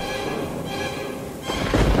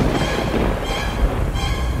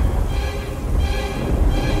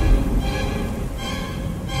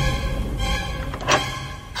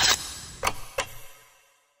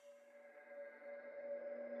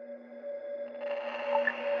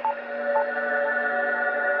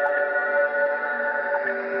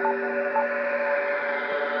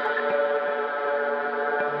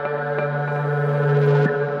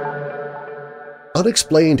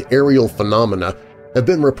 unexplained aerial phenomena have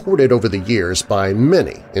been reported over the years by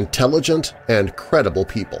many intelligent and credible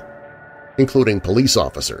people, including police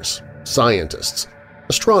officers, scientists,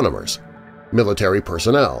 astronomers, military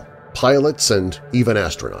personnel, pilots, and even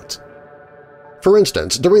astronauts. For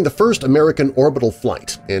instance, during the first American orbital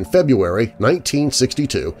flight in February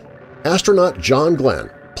 1962, astronaut John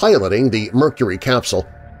Glenn, piloting the Mercury capsule,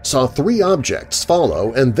 saw 3 objects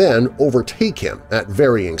follow and then overtake him at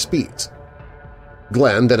varying speeds.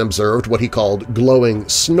 Glenn then observed what he called glowing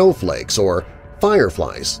snowflakes or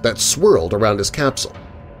fireflies that swirled around his capsule.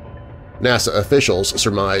 NASA officials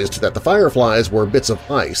surmised that the fireflies were bits of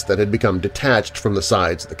ice that had become detached from the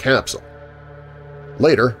sides of the capsule.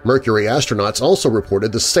 Later, Mercury astronauts also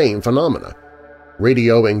reported the same phenomena,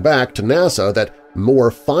 radioing back to NASA that more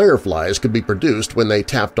fireflies could be produced when they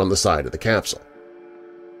tapped on the side of the capsule.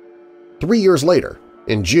 3 years later,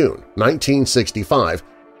 in June 1965,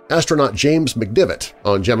 astronaut James McDivitt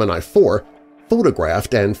on Gemini 4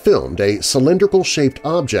 photographed and filmed a cylindrical-shaped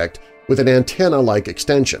object with an antenna-like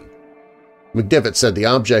extension. McDivitt said the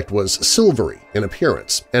object was silvery in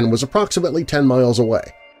appearance and was approximately 10 miles away.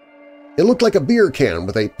 "It looked like a beer can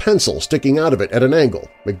with a pencil sticking out of it at an angle,"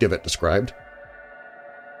 McDivitt described.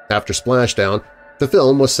 After splashdown, the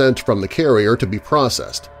film was sent from the carrier to be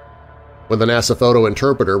processed. When the NASA photo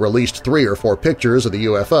interpreter released 3 or 4 pictures of the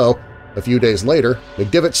UFO, a few days later,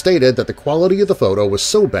 McDivitt stated that the quality of the photo was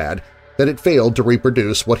so bad that it failed to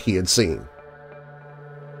reproduce what he had seen.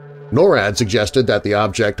 NORAD suggested that the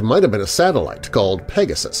object might have been a satellite called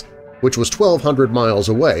Pegasus, which was 1,200 miles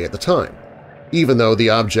away at the time, even though the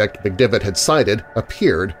object McDivitt had sighted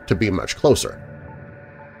appeared to be much closer.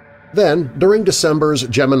 Then, during December's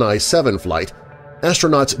Gemini 7 flight,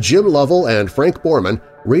 astronauts Jim Lovell and Frank Borman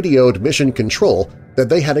radioed Mission Control that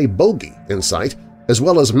they had a bogey in sight as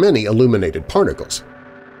well as many illuminated particles.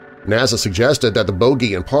 NASA suggested that the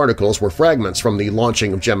bogey and particles were fragments from the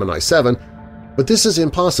launching of Gemini 7, but this is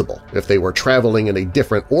impossible if they were traveling in a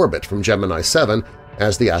different orbit from Gemini 7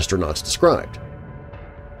 as the astronauts described.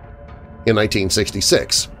 In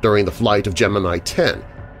 1966, during the flight of Gemini 10,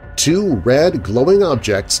 2 red glowing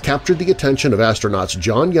objects captured the attention of astronauts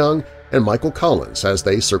John Young and Michael Collins as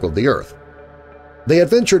they circled the Earth. They had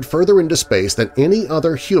ventured further into space than any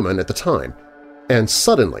other human at the time, and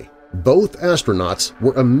suddenly both astronauts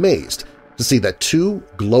were amazed to see that 2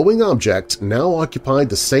 glowing objects now occupied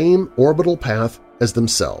the same orbital path as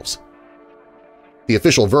themselves. The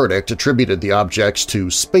official verdict attributed the objects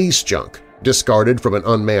to space junk discarded from an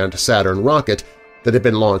unmanned Saturn rocket that had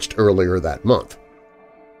been launched earlier that month.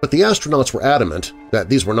 But the astronauts were adamant that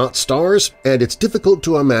these were not stars, and it's difficult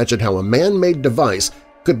to imagine how a man-made device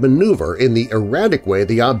could maneuver in the erratic way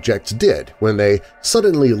the objects did when they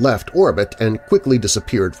suddenly left orbit and quickly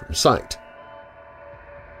disappeared from sight.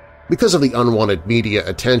 Because of the unwanted media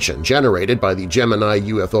attention generated by the Gemini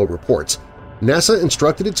UFO reports, NASA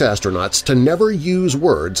instructed its astronauts to never use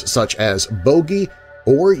words such as bogey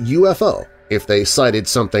or UFO if they cited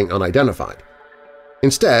something unidentified.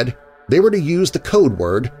 Instead, they were to use the code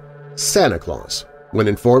word Santa Claus when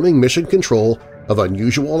informing Mission Control of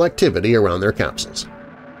unusual activity around their capsules.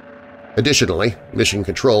 Additionally, Mission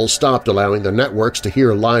Control stopped allowing the networks to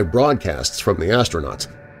hear live broadcasts from the astronauts.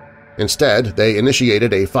 Instead, they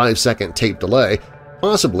initiated a 5-second tape delay,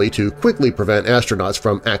 possibly to quickly prevent astronauts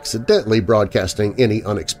from accidentally broadcasting any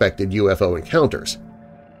unexpected UFO encounters.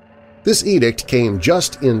 This edict came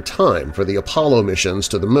just in time for the Apollo missions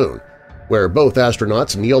to the Moon, where both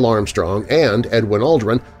astronauts Neil Armstrong and Edwin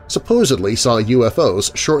Aldrin supposedly saw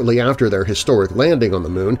UFOs shortly after their historic landing on the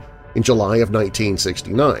Moon in July of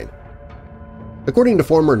 1969. According to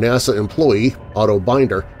former NASA employee Otto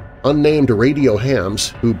Binder, unnamed radio hams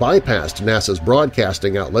who bypassed NASA's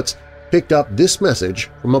broadcasting outlets picked up this message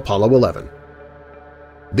from Apollo 11.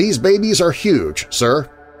 "These babies are huge, sir.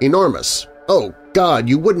 Enormous. Oh, God,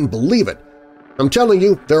 you wouldn't believe it. I'm telling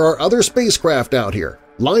you, there are other spacecraft out here,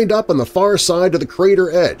 lined up on the far side of the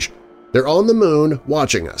crater edge. They're on the Moon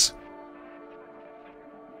watching us."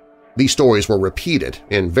 These stories were repeated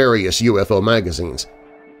in various UFO magazines,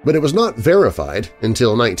 but it was not verified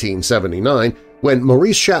until 1979 when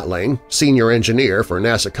Maurice Chatelain, senior engineer for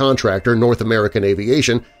NASA contractor North American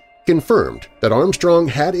Aviation, confirmed that Armstrong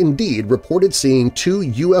had indeed reported seeing 2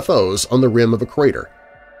 UFOs on the rim of a crater.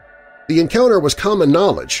 The encounter was common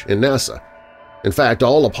knowledge in NASA. In fact,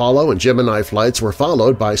 all Apollo and Gemini flights were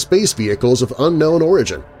followed by space vehicles of unknown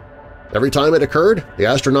origin. Every time it occurred, the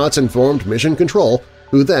astronauts informed Mission Control,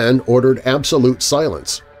 who then ordered absolute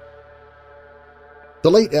silence.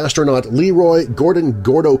 The late astronaut Leroy Gordon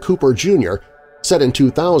Gordo Cooper Jr. said in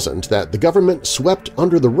 2000 that the government swept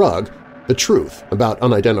under the rug the truth about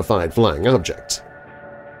unidentified flying objects.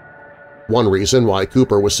 One reason why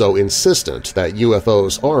Cooper was so insistent that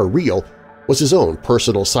UFOs are real was his own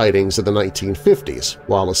personal sightings in the 1950s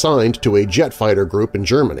while assigned to a jet fighter group in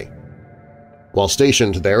Germany. While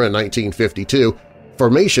stationed there in 1952,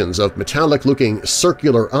 formations of metallic-looking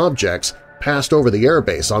circular objects passed over the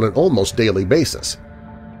airbase on an almost daily basis.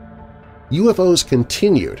 UFOs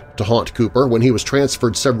continued to haunt Cooper when he was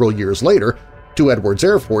transferred several years later to Edwards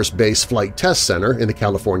Air Force Base Flight Test Center in the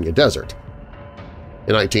California desert.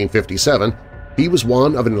 In 1957, he was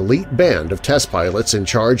one of an elite band of test pilots in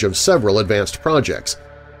charge of several advanced projects,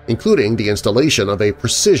 including the installation of a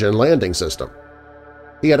precision landing system.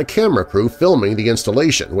 He had a camera crew filming the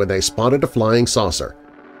installation when they spotted a flying saucer.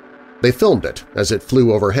 They filmed it as it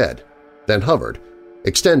flew overhead, then hovered,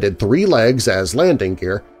 extended 3 legs as landing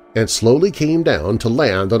gear, and slowly came down to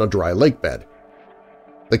land on a dry lake bed.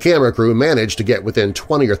 The camera crew managed to get within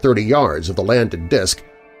 20 or 30 yards of the landed disc,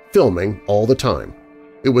 filming all the time.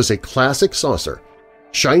 It was a classic saucer,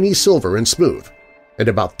 shiny silver and smooth, and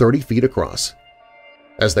about 30 feet across.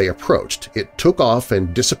 As they approached, it took off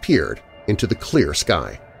and disappeared into the clear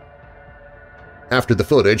sky. After the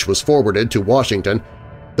footage was forwarded to Washington,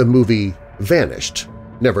 the movie vanished,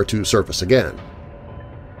 never to surface again.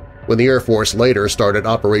 When the Air Force later started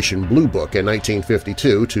Operation Blue Book in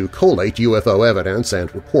 1952 to collate UFO evidence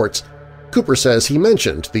and reports, Cooper says he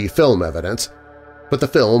mentioned the film evidence, but the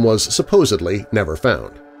film was supposedly never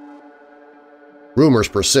found. Rumors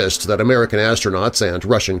persist that American astronauts and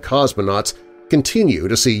Russian cosmonauts continue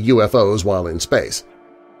to see UFOs while in space.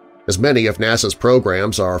 As many of NASA's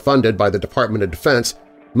programs are funded by the Department of Defense,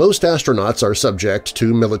 most astronauts are subject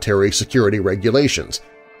to military security regulations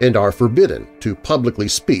and are forbidden to publicly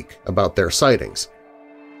speak about their sightings.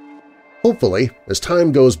 Hopefully, as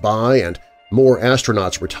time goes by and more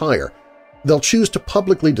astronauts retire, they'll choose to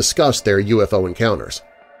publicly discuss their UFO encounters.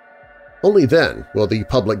 Only then will the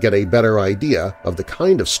public get a better idea of the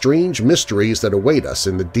kind of strange mysteries that await us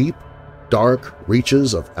in the deep, dark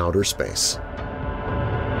reaches of outer space.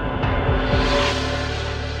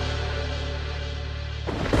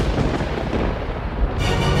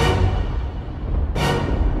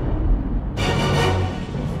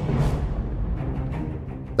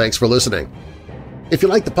 Thanks for listening. If you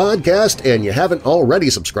like the podcast and you haven't already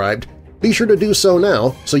subscribed, be sure to do so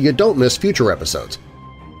now so you don't miss future episodes.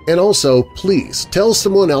 And also, please tell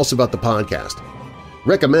someone else about the podcast.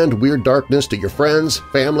 Recommend Weird Darkness to your friends,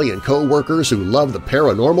 family, and co-workers who love the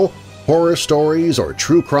paranormal, horror stories, or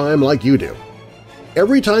true crime like you do.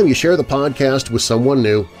 Every time you share the podcast with someone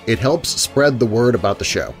new, it helps spread the word about the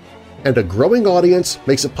show. And a growing audience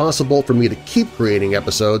makes it possible for me to keep creating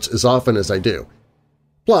episodes as often as I do.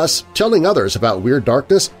 Plus, telling others about Weird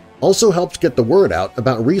Darkness also helps get the word out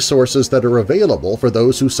about resources that are available for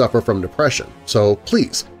those who suffer from depression, so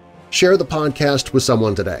please share the podcast with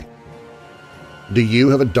someone today. Do you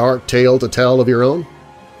have a dark tale to tell of your own?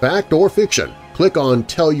 Fact or fiction? Click on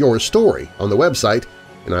Tell Your Story on the website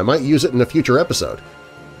and I might use it in a future episode.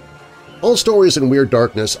 All stories in Weird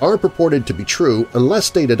Darkness are purported to be true unless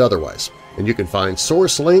stated otherwise, and you can find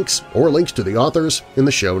source links or links to the authors in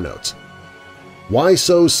the show notes. Why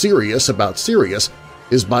So Serious About Sirius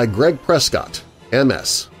is by Greg Prescott,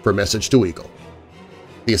 MS, for Message to Eagle.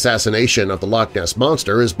 The Assassination of the Loch Ness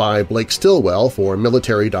Monster is by Blake Stillwell for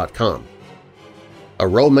Military.com. A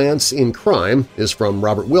Romance in Crime is from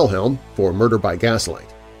Robert Wilhelm for Murder by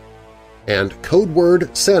Gaslight. And Code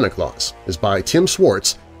Word Santa Claus is by Tim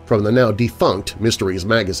Swartz from the now-defunct Mysteries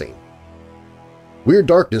magazine. Weird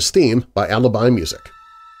Darkness theme by Alibi Music.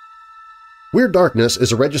 Weird Darkness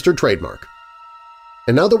is a registered trademark.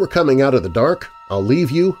 And now that we're coming out of the dark, I'll leave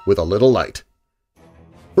you with a little light.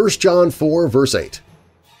 1 John 4, verse 8.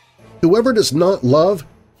 Whoever does not love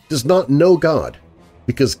does not know God,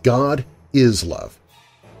 because God is love.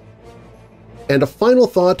 And a final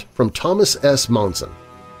thought from Thomas S. Monson.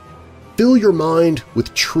 Fill your mind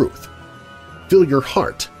with truth, fill your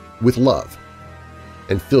heart with love,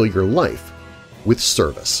 and fill your life with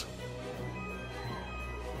service.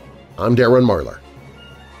 I'm Darren Marlar.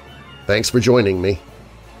 Thanks for joining me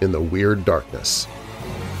in the Weird Darkness.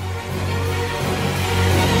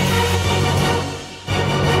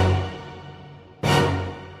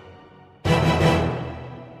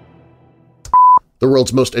 The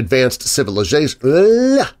world's most advanced civilization.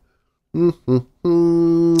 I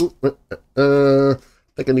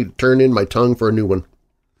think I need to turn in my tongue for a new one.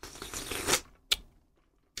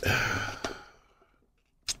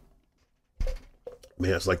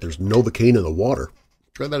 Man, it's like there's Novocaine in the water.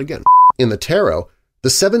 Try that again. In the tarot, the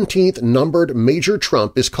 17th numbered major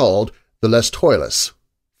trump is called the l'Étoile,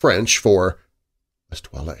 French for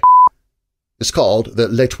l'Étoile. It's called the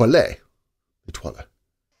l'Étoile.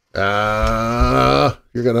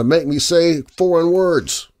 You're gonna make me say foreign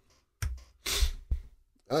words.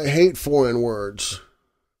 I hate foreign words.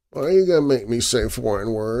 Why are you gonna make me say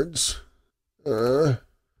foreign words? I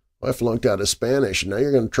flunked out of Spanish, and now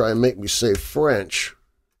you're gonna try and make me say French.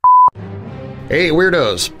 Hey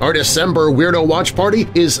Weirdos! Our December Weirdo Watch Party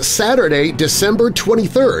is Saturday, December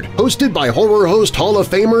 23rd, hosted by horror host Hall of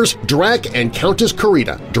Famers Drac and Countess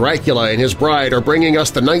Carita. Dracula and his bride are bringing us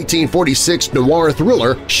the 1946 noir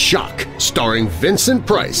thriller Shock, starring Vincent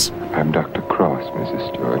Price. I'm Dr. Cross,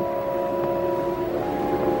 Mrs. Stewart.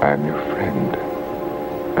 I'm your friend.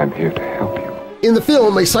 I'm here to help you. In the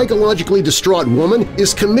film, a psychologically distraught woman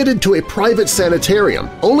is committed to a private sanitarium,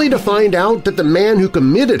 only to find out that the man who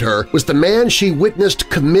committed her was the man she witnessed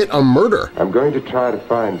commit a murder. I'm going to try to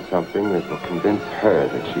find something that will convince her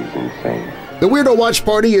that she's insane. The Weirdo Watch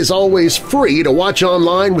Party is always free to watch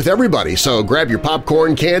online with everybody, so grab your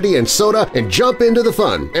popcorn, candy, and soda and jump into the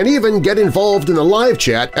fun, and even get involved in the live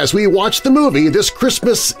chat as we watch the movie this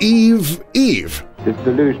Christmas Eve. This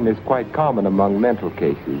delusion is quite common among mental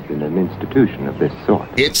cases in an institution of this sort.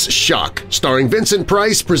 It's Shock, starring Vincent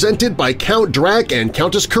Price, presented by Count Drac and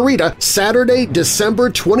Countess Carita, Saturday,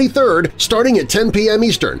 December 23rd, starting at 10 p.m.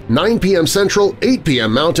 Eastern, 9 p.m. Central, 8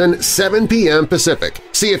 p.m. Mountain, 7 p.m. Pacific.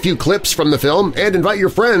 See a few clips from the film and invite your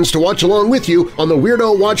friends to watch along with you on the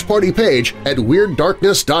Weirdo Watch Party page at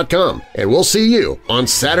WeirdDarkness.com. And we'll see you on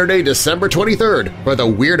Saturday, December 23rd for the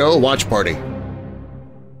Weirdo Watch Party.